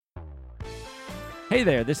Hey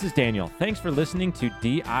there, this is Daniel. Thanks for listening to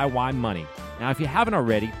DIY Money. Now, if you haven't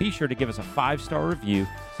already, be sure to give us a 5-star review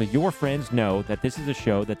so your friends know that this is a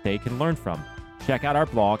show that they can learn from. Check out our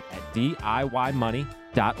blog at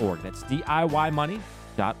DIYmoney.org. That's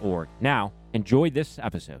DIYmoney.org. Now, enjoy this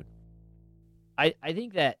episode. I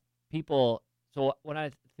think that people, so what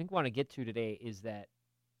I think want to get to today is that,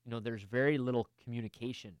 there's very little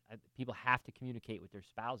communication. People have to communicate with their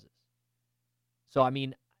spouses. So,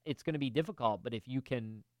 it's going to be difficult, but if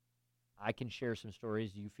I can share some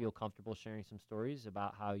stories. Do you feel comfortable sharing some stories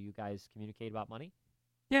about how you guys communicate about money?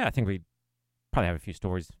 Yeah, I think we probably have a few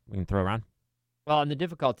stories we can throw around. Well, and the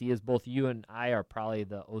difficulty is both you and I are probably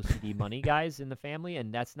the OCD money guys in the family,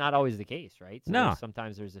 and that's not always the case, right? So No.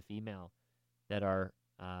 sometimes there's a female that are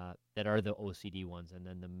the OCD ones, and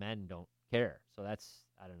then the men don't care. So that's,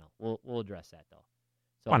 I don't know. We'll address that though.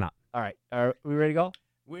 So, Why not? All right, are we ready to go?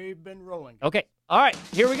 We've been rolling. Okay. All right,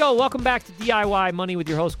 here we go. Welcome back to DIY Money with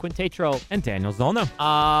your host Quinn Tatro. And Daniel Zolno.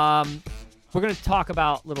 We're going to talk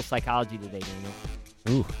about little psychology today, Daniel.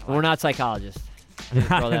 Ooh. We're not psychologists. I'm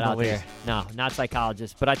gonna throw that Not out in the there. least. No, not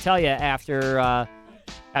psychologists. But I tell you, after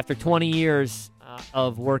 20 years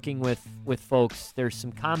of working with folks, there's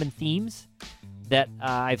some common themes that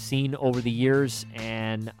I've seen over the years,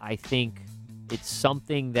 and I think it's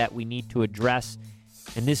something that we need to address.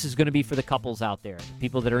 And this is going to be for the couples out there,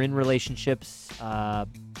 people that are in relationships,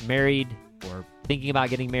 married or thinking about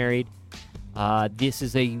getting married. This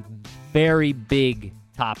is a very big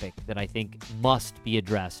topic that I think must be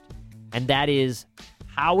addressed, and that is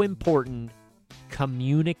how important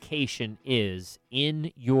communication is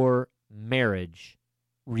in your marriage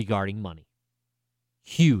regarding money.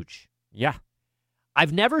 Huge. Yeah.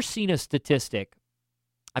 I've never seen a statistic.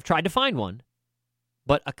 I've tried to find one.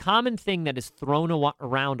 But a common thing that is thrown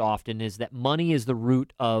around often is that money is the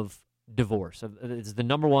root of divorce. It's the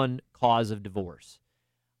number one cause of divorce.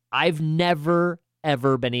 I've never,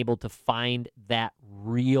 ever been able to find that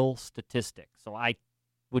real statistic. So I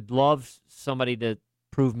would love somebody to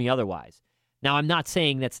prove me otherwise. Now, I'm not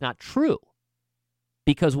saying that's not true,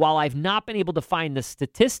 because while I've not been able to find the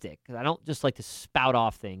statistic, because I don't just like to spout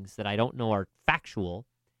off things that I don't know are factual,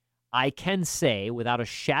 I can say without a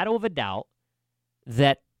shadow of a doubt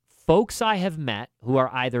that folks I have met who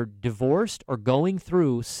are either divorced or going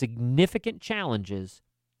through significant challenges,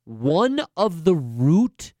 one of the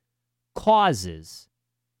root causes,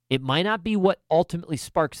 it might not be what ultimately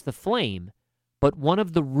sparks the flame, but one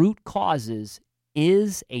of the root causes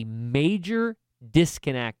is a major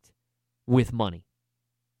disconnect with money.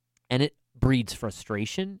 And it breeds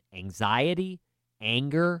frustration, anxiety,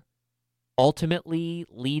 anger, ultimately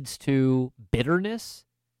leads to bitterness,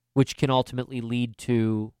 which can ultimately lead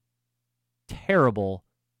to terrible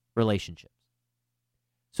relationships.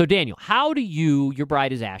 So, Daniel, how do your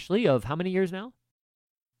bride is Ashley, of how many years now?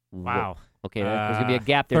 Wow. Okay, there's going to be a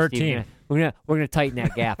gap there, 13. Steve. We're gonna tighten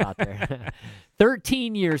that gap out there.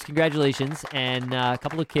 13 years, congratulations, and a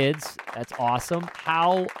couple of kids. That's awesome.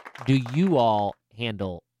 How do you all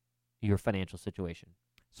handle your financial situation?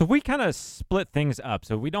 So we kind of split things up.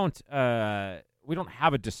 So we don't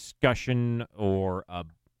have a discussion or a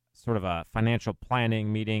sort of a financial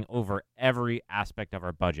planning meeting over every aspect of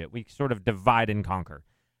our budget. We sort of divide and conquer.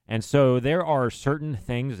 And so there are certain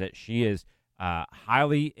things that she is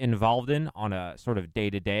highly involved in on a sort of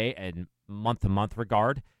day-to-day and month-to-month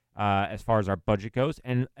regard as far as our budget goes.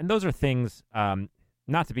 And those are things,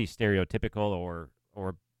 not to be stereotypical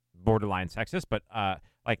or borderline sexist, but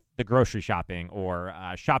like the grocery shopping or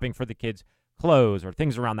shopping for the kids' clothes or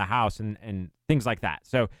things around the house and things like that.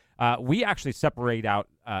 So we actually separate out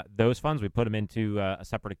those funds. We put them into a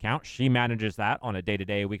separate account. She manages that on a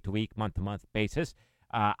day-to-day, week-to-week, month-to-month basis.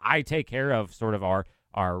 I take care of sort of our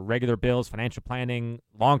regular bills, financial planning,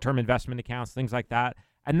 long-term investment accounts, things like that.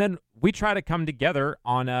 And then we try to come together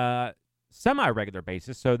on a semi-regular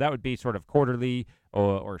basis. So that would be sort of quarterly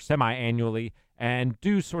or semi-annually, and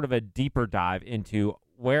do sort of a deeper dive into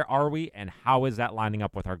where are we and how is that lining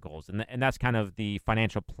up with our goals. And that's kind of the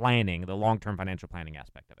financial planning, the long-term financial planning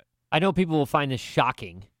aspect of it. I know people will find this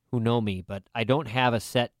shocking who know me, but I don't have a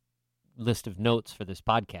set list of notes for this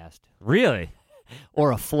podcast. Really?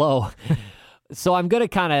 Or a flow. So I'm going to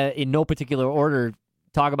kind of, in no particular order,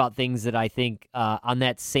 talk about things that I think on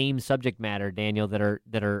that same subject matter, Daniel, that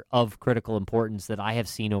are of critical importance that I have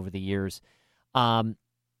seen over the years.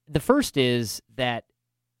 The first is that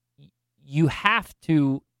you have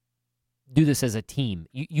to do this as a team.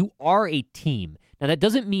 You are a team. Now, that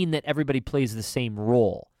doesn't mean that everybody plays the same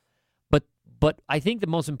role. But I think the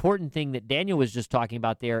most important thing that Daniel was just talking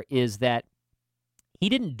about there is that he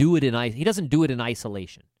doesn't do it in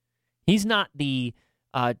isolation. He's not the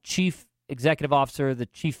chief executive officer, the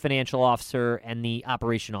chief financial officer, and the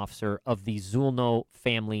operation officer of the Zulno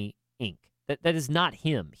Family Inc. That is not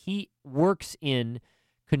him. He works in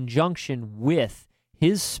conjunction with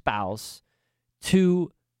his spouse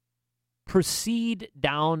to proceed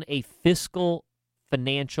down a fiscal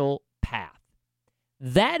financial path.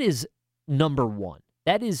 That is number one.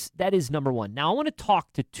 That is number one. Now, I want to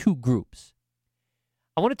talk to two groups.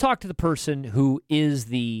 I want to talk to the person who is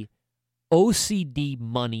the OCD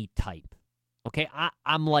money type. Okay,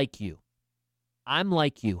 I'm like you. I'm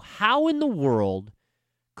like you. How in the world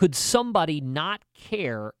could somebody not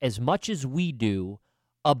care as much as we do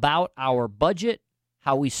about our budget,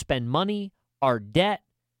 how we spend money, our debt,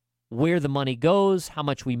 where the money goes, how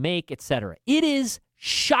much we make, etc.? It is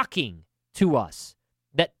shocking to us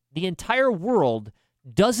that the entire world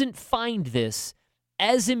doesn't find this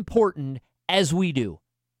as important as we do.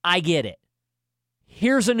 I get it.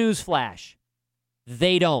 Here's a news flash.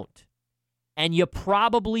 They don't. And you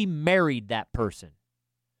probably married that person.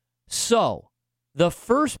 So, the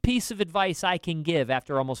first piece of advice I can give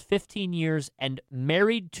after almost 15 years and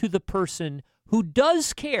married to the person who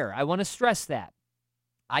does care, I want to stress that.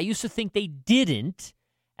 I used to think they didn't,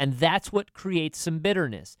 and that's what creates some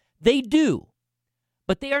bitterness. They do,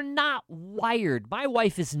 but they are not wired. My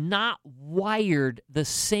wife is not wired the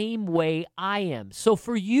same way I am. So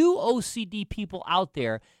for you OCD people out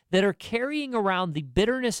there that are carrying around the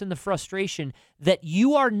bitterness and the frustration that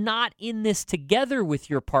you are not in this together with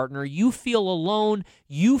your partner, you feel alone,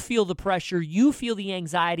 you feel the pressure, you feel the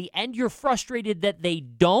anxiety, and you're frustrated that they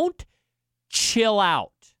don't, chill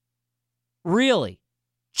out. Really,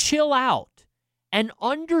 chill out and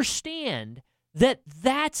understand that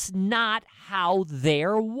that's not how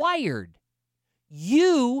they're wired.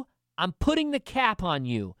 I'm putting the cap on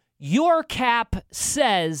you. Your cap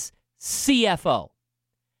says CFO.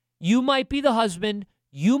 You might be the husband.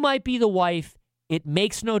 You might be the wife. It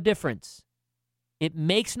makes no difference. It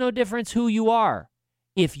makes no difference who you are.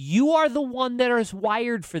 If you are the one that is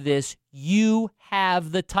wired for this, you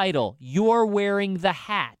have the title. You're wearing the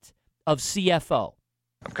hat of CFO.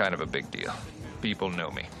 I'm kind of a big deal. People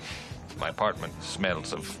know me. My apartment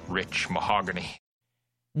smells of rich mahogany.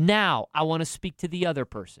 Now, I want to speak to the other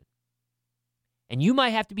person. And you might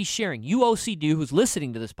have to be sharing. You OCD who's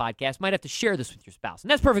listening to this podcast might have to share this with your spouse.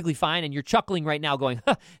 And that's perfectly fine. And you're chuckling right now going,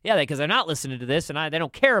 yeah, because they're not listening to this and they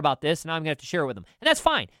don't care about this. And I'm going to have to share it with them. And that's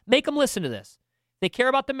fine. Make them listen to this. They care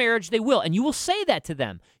about the marriage, they will. And you will say that to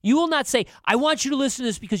them. You will not say, I want you to listen to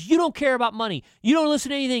this because you don't care about money. You don't listen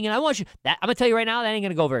to anything. And I want you. I'm going to tell you right now, that ain't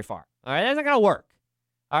going to go very far. All right? That's not going to work.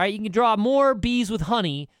 All right? You can draw more bees with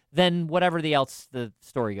honey than whatever the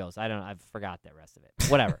story goes. I forgot the rest of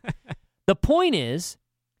it. Whatever. The point is,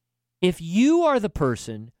 if you are the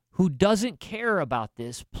person who doesn't care about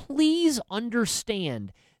this, please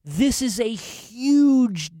understand this is a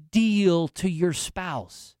huge deal to your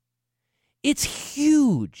spouse. It's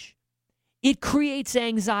huge. It creates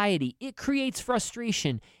anxiety. It creates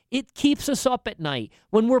frustration. It keeps us up at night.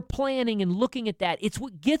 When we're planning and looking at that, it's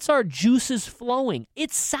what gets our juices flowing.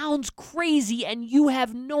 It sounds crazy, and you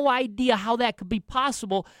have no idea how that could be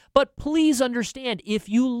possible. But please understand, if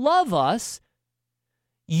you love us,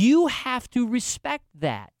 you have to respect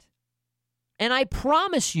that. And I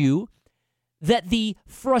promise you that the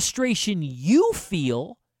frustration you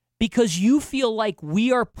feel because you feel like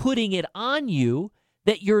we are putting it on you,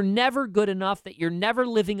 that you're never good enough, that you're never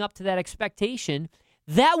living up to that expectation,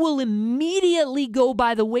 that will immediately go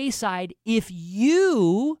by the wayside if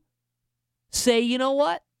you say, you know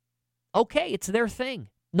what? Okay, it's their thing.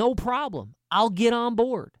 No problem. I'll get on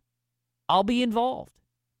board. I'll be involved.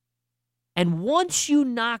 And once you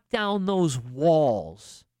knock down those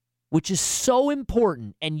walls, which is so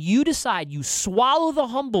important, and you decide you swallow the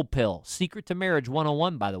humble pill, Secret to Marriage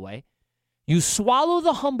 101, by the way, you swallow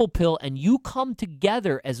the humble pill and you come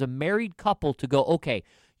together as a married couple to go, okay,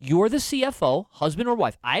 you're the CFO, husband or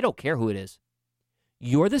wife. I don't care who it is.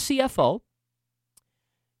 You're the CFO.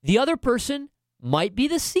 The other person might be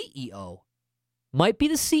the CEO, might be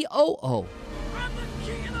the COO. I'm the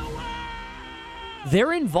king of the world!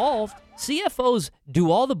 They're involved. CFOs do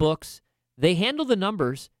all the books. They handle the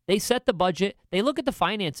numbers. They set the budget. They look at the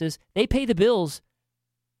finances. They pay the bills.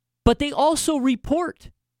 But they also report.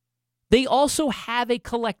 They also have a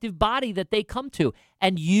collective body that they come to.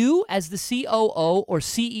 And you, as the COO or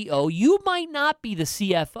CEO, you might not be the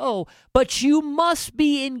CFO, but you must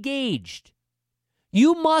be engaged.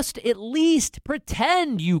 You must at least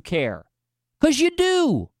pretend you care. Because you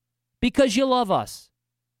do. Because you love us.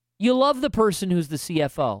 You love the person who's the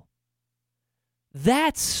CFO.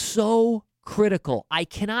 That's so critical. I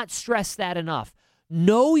cannot stress that enough.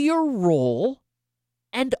 Know your role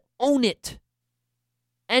and own it.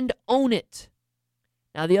 And own it.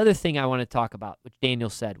 Now, the other thing I want to talk about, which Daniel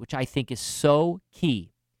said, which I think is so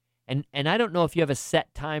key, and I don't know if you have a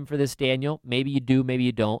set time for this, Daniel. Maybe you do, maybe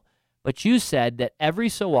you don't. But you said that every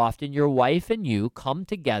so often your wife and you come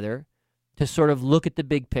together to sort of look at the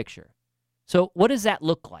big picture. So what does that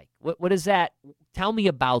look like? What is that? Tell me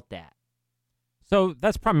about that. So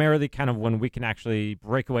that's primarily kind of when we can actually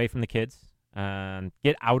break away from the kids,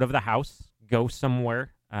 get out of the house, go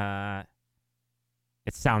somewhere.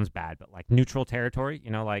 It sounds bad, but like neutral territory,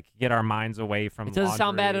 like get our minds away from It doesn't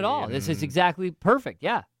sound bad at all. This is exactly perfect,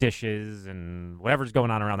 yeah. Dishes and whatever's going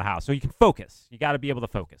on around the house. So you can focus. You got to be able to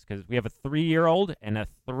focus because we have a 3-year-old and a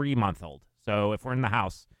 3-month-old. So if we're in the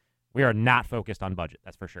house, we are not focused on budget,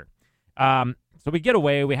 that's for sure. So we get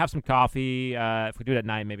away, we have some coffee. If we do it at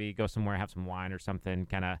night, maybe go somewhere, have some wine or something,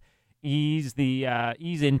 kind of ease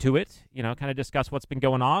into it, kind of discuss what's been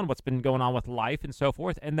going on with life and so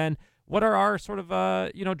forth. And then what are our sort of,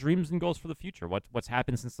 dreams and goals for the future? What's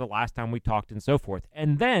happened since the last time we talked and so forth.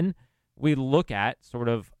 And then we look at sort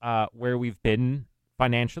of where we've been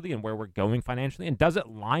financially and where we're going financially. And does it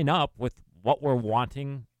line up with what we're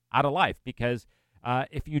wanting out of life? Because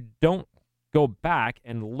if you don't go back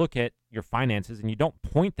and look at your finances and you don't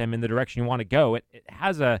point them in the direction you want to go, it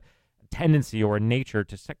has a tendency or a nature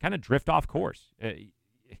to kind of drift off course.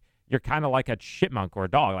 You're kind of like a chipmunk or a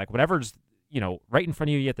dog. Like whatever's, right in front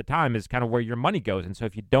of you at the time is kind of where your money goes. And so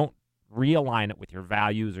if you don't realign it with your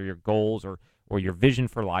values or your goals or your vision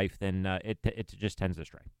for life, then it just tends to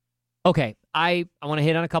stray. Okay, I want to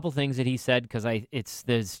hit on a couple things that he said because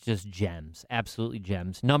there's just gems, absolutely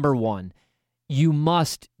gems. Number one, you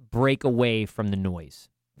must break away from the noise.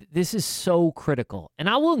 This is so critical. And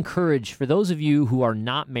I will encourage, for those of you who are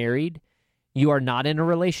not married, you are not in a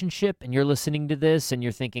relationship, and you're listening to this, and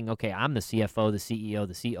you're thinking, okay, I'm the CFO, the CEO,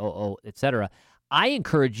 the COO, etc. I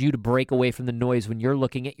encourage you to break away from the noise when you're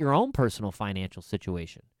looking at your own personal financial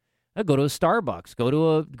situation. Go to a Starbucks, go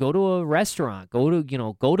to a restaurant, go to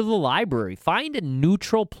the library. Find a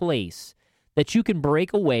neutral place that you can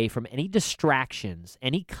break away from any distractions,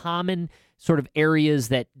 any common sort of areas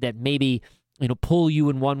that maybe pull you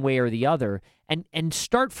in one way or the other, and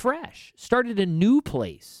start fresh. Start at a new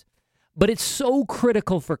place. But it's so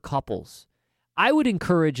critical for couples. I would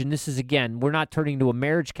encourage, and this is, again, we're not turning to a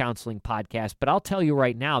marriage counseling podcast, but I'll tell you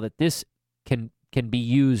right now that this can be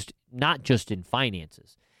used not just in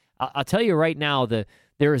finances. I'll tell you right now that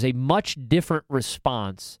there is a much different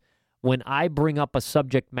response when I bring up a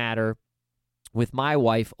subject matter with my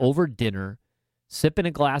wife over dinner, sipping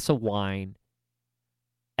a glass of wine,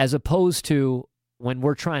 as opposed to when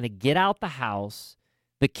we're trying to get out the house,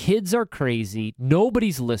 the kids are crazy,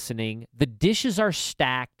 nobody's listening, the dishes are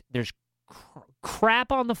stacked, there's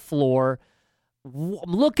crap on the floor, I'm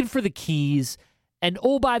looking for the keys, and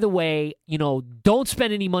oh, by the way, don't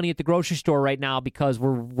spend any money at the grocery store right now because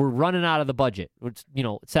we're running out of the budget, et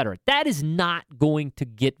cetera. That is not going to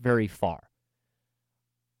get very far.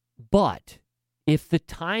 But if the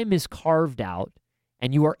time is carved out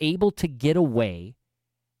and you are able to get away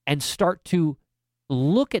and start to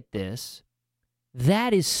look at this,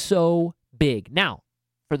 that is so big. Now,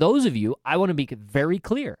 for those of you, I want to make it very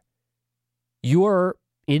clear. You're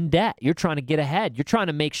in debt. You're trying to get ahead. You're trying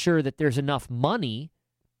to make sure that there's enough money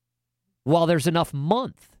while there's enough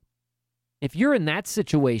month. If you're in that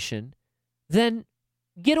situation, then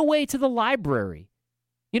get away to the library.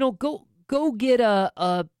 Go get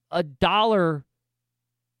a $1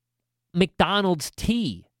 McDonald's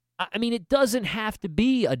tea. I mean, it doesn't have to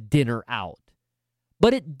be a dinner out,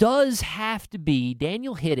 but it does have to be.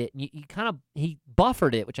 Daniel hit it, and he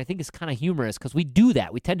buffered it, which I think is kind of humorous because we do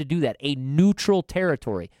that. We tend to do that, a neutral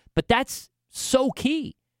territory. But that's so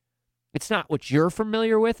key. It's not what you're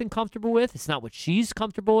familiar with and comfortable with. It's not what she's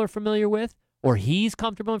comfortable or familiar with, or he's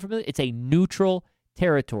comfortable and familiar. It's a neutral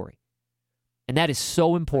territory, and that is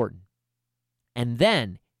so important. And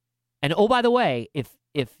then, oh, by the way,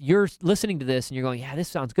 if you're listening to this and you're going, yeah, this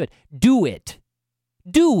sounds good, do it.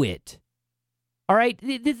 Do it. All right?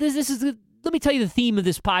 This is, let me tell you the theme of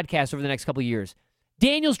this podcast over the next couple of years.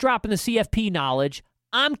 Daniel's dropping the CFP knowledge.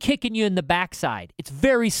 I'm kicking you in the backside. It's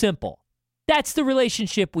very simple. That's the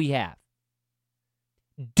relationship we have.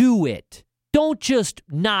 Do it. Don't just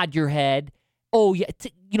nod your head. Oh, yeah,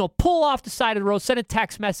 pull off the side of the road, send a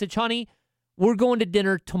text message, honey, we're going to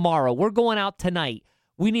dinner tomorrow. We're going out tonight.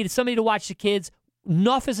 We need somebody to watch the kids.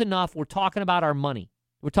 Enough is enough. We're talking about our money.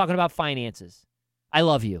 We're talking about finances. I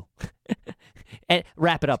love you. And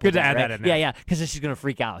wrap it up. Good to add that in there. Yeah, because she's going to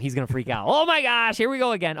freak out. He's going to freak out. Oh, my gosh, here we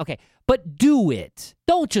go again. Okay, but do it.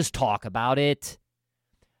 Don't just talk about it.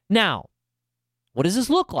 Now, what does this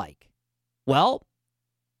look like? Well,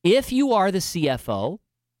 If you are the CFO,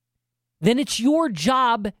 then it's your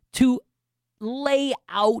job to lay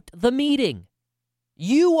out the meeting.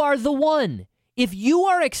 You are the one. If you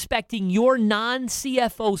are expecting your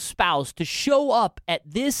non-CFO spouse to show up at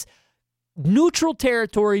this neutral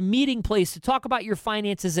territory meeting place to talk about your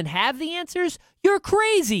finances and have the answers, you're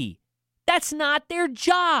crazy. That's not their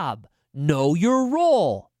job. Know your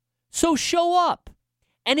role. So show up.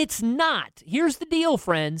 And it's not, here's the deal,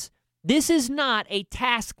 friends. This is not a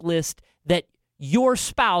task list that your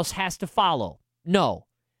spouse has to follow. No.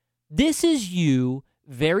 This is you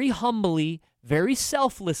very humbly, very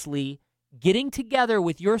selflessly getting together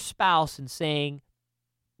with your spouse and saying,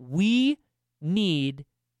 we need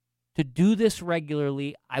to do this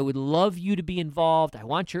regularly. I would love you to be involved. I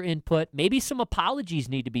want your input. Maybe some apologies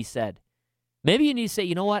need to be said. Maybe you need to say,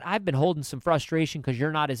 you know what? I've been holding some frustration because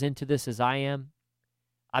you're not as into this as I am.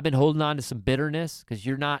 I've been holding on to some bitterness because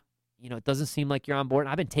you're not, it doesn't seem like you're on board.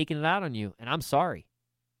 I've been taking it out on you, and I'm sorry.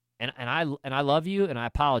 And I love you, and I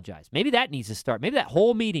apologize. Maybe that needs to start. Maybe that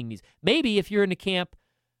whole meeting needs. Maybe if you're in the camp,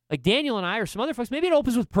 like Daniel and I or some other folks, maybe it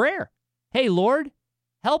opens with prayer. Hey, Lord,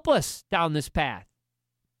 help us down this path.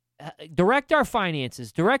 Direct our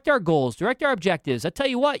finances, direct our goals, direct our objectives. I tell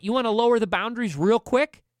you what, you want to lower the boundaries real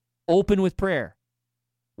quick? Open with prayer.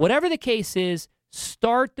 Whatever the case is,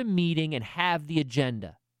 start the meeting and have the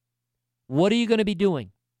agenda. What are you going to be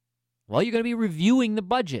doing? Well, you're going to be reviewing the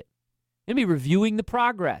budget. You're going to be reviewing the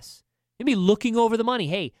progress. You're going to be looking over the money.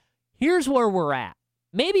 Hey, here's where we're at.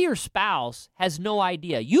 Maybe your spouse has no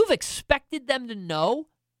idea. You've expected them to know,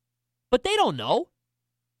 but they don't know.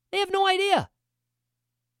 They have no idea.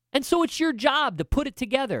 And so it's your job to put it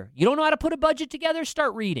together. You don't know how to put a budget together?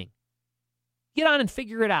 Start reading. Get on and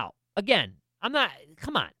figure it out. Again,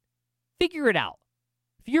 come on. Figure it out.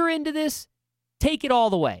 If you're into this, take it all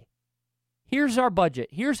the way. Here's our budget.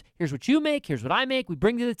 Here's what you make. Here's what I make. We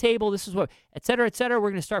bring to the table. This is what, et cetera, et cetera. We're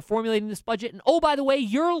going to start formulating this budget. And oh, by the way,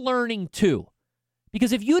 you're learning too.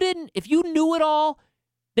 Because if you knew it all,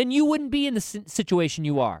 then you wouldn't be in the situation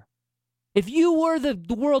you are. If you were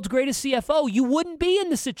the world's greatest CFO, you wouldn't be in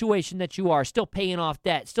the situation that you are, still paying off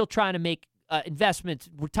debt, still trying to make investments,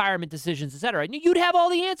 retirement decisions, et cetera. And you'd have all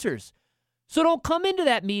the answers. So don't come into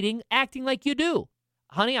that meeting acting like you do.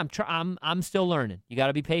 Honey, I'm still learning. You got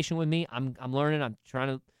to be patient with me. I'm learning. I'm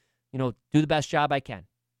trying to, do the best job I can.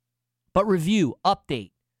 But review,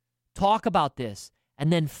 update, talk about this.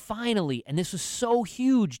 And then finally, and this was so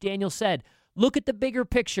huge, Daniel said, look at the bigger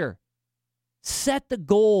picture. Set the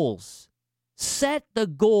goals. Set the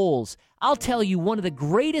goals. I'll tell you, one of the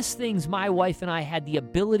greatest things my wife and I had the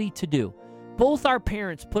ability to do, both our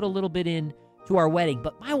parents put a little bit in to our wedding,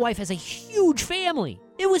 but my wife has a huge family.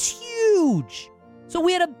 It was huge. So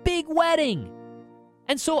we had a big wedding.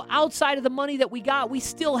 And so outside of the money that we got, we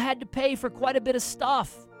still had to pay for quite a bit of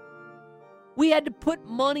stuff. We had to put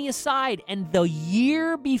money aside. And the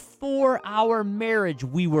year before our marriage,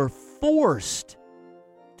 we were forced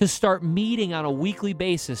to start meeting on a weekly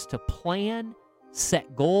basis to plan,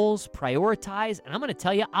 set goals, prioritize. And I'm going to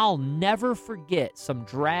tell you, I'll never forget some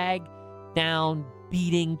drag down,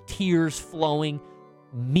 beating, tears flowing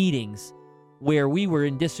meetings where we were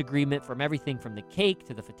in disagreement from everything from the cake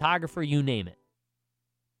to the photographer, you name it.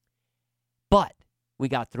 But we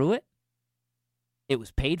got through it. It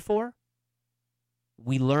was paid for.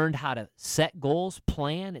 We learned how to set goals,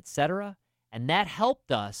 plan, etc. And that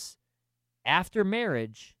helped us after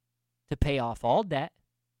marriage to pay off all debt,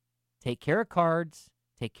 take care of cards,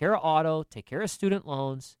 take care of auto, take care of student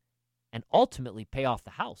loans, and ultimately pay off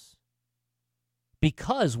the house.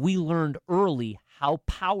 Because we learned early how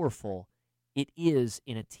powerful it is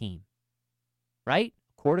in a team, right?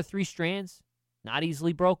 A cord of 3 strands, not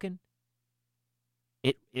easily broken.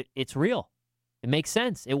 It's real. It makes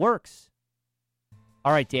sense. It works.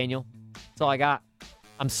 All right, Daniel. That's all I got.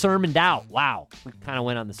 I'm sermoned out. Wow. We kind of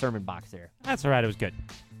went on the sermon box there. That's all right. It was good.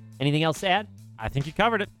 Anything else to add? I think you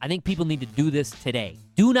covered it. I think people need to do this today.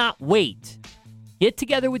 Do not wait. Get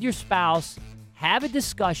together with your spouse. Have a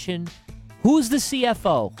discussion. Who's the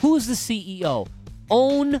CFO? Who's the CEO?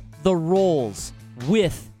 Own the roles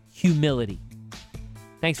with humility.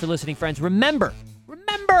 Thanks for listening, friends. Remember,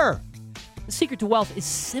 the secret to wealth is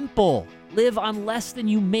simple. Live on less than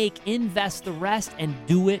you make, invest the rest, and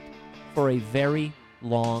do it for a very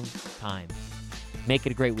long time. Make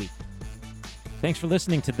it a great week. Thanks for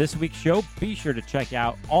listening to this week's show. Be sure to check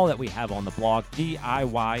out all that we have on the blog,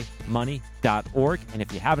 DIYmoney.org. And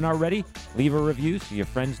if you haven't already, leave a review so your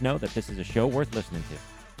friends know that this is a show worth listening to.